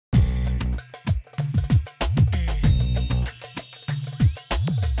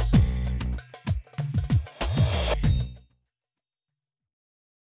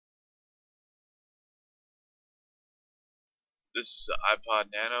This is the iPod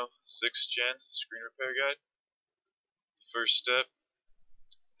Nano 6th Gen screen repair guide. The first step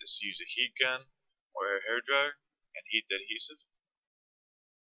is to use a heat gun or a hairdryer and heat the adhesive.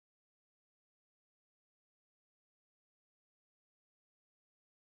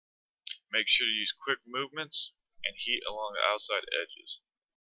 Make sure to use quick movements and heat along the outside edges.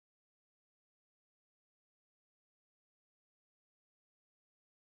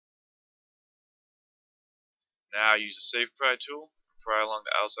 Now use the safe pry tool and pry along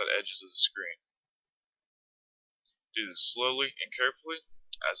the outside edges of the screen. Do this slowly and carefully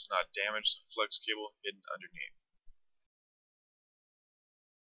as to not damage the flex cable hidden underneath.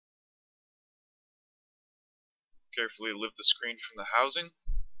 Carefully lift the screen from the housing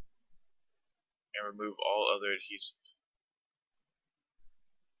and remove all other adhesive.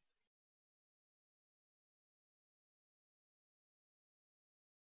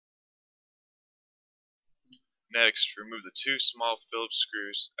 Next, remove the two small phillips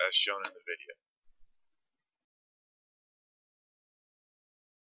screws as shown in the video.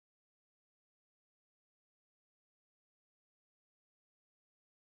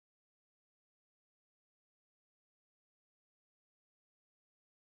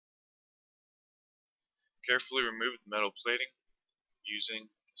 Carefully remove the metal plating using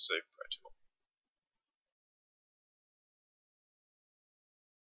the safe pry tool.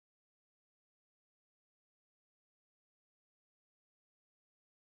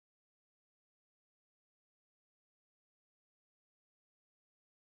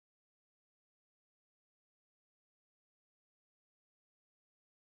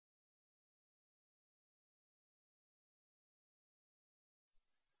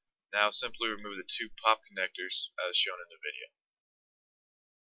 Now simply remove the two pop connectors as shown in the video.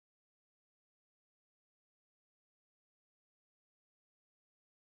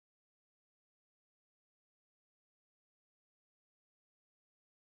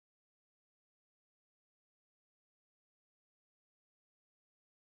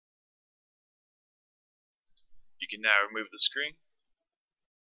 You can now remove the screen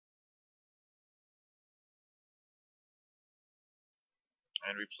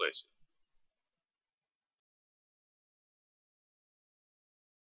and replace it.